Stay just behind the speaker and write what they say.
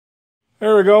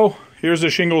There we go. Here's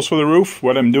the shingles for the roof.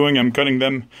 What I'm doing, I'm cutting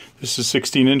them. This is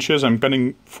 16 inches. I'm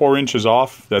cutting 4 inches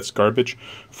off. That's garbage.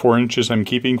 4 inches I'm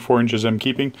keeping. 4 inches I'm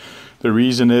keeping. The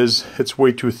reason is it's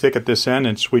way too thick at this end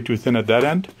and it's way too thin at that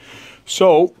end.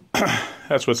 So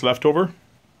that's what's left over.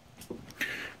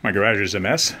 My garage is a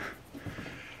mess.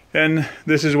 And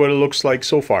this is what it looks like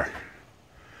so far.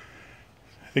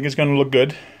 I think it's going to look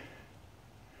good.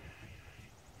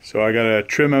 So I gotta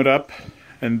trim it up,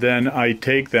 and then I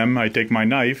take my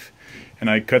knife and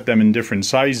I cut them in different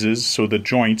sizes so the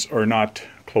joints are not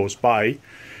close by,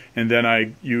 and then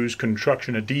I use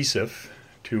construction adhesive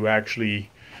to actually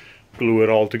glue it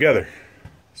all together.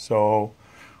 So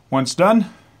once done,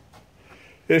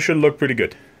 it should look pretty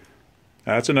good.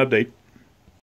 That's an update.